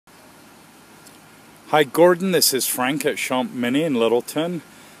Hi Gordon, this is Frank at Champ Mini in Littleton.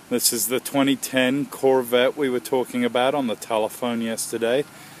 This is the 2010 Corvette we were talking about on the telephone yesterday.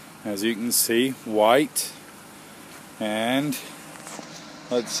 As you can see, white. And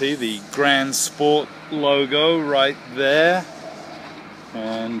let's see, the Grand Sport logo right there.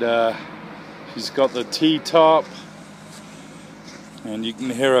 And she's got the T-top. And you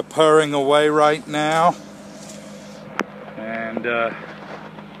can hear her purring away right now. And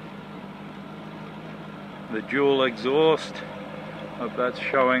the dual exhaust, hope that's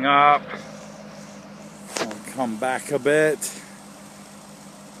showing up. I'll come back a bit,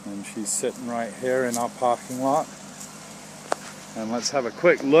 and she's sitting right here in our parking lot. And let's have a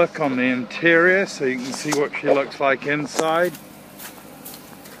quick look on the interior so you can see what she looks like inside.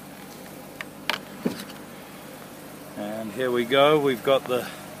 And here we go, we've got the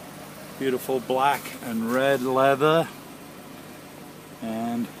beautiful black and red leather,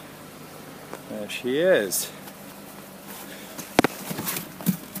 and there she is.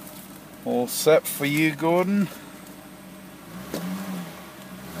 All set for you, Gordon.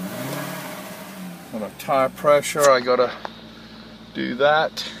 Got a tire pressure, I gotta do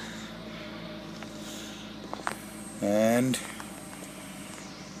that. And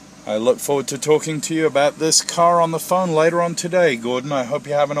I look forward to talking to you about this car on the phone later on today, Gordon. I hope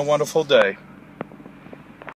you're having a wonderful day.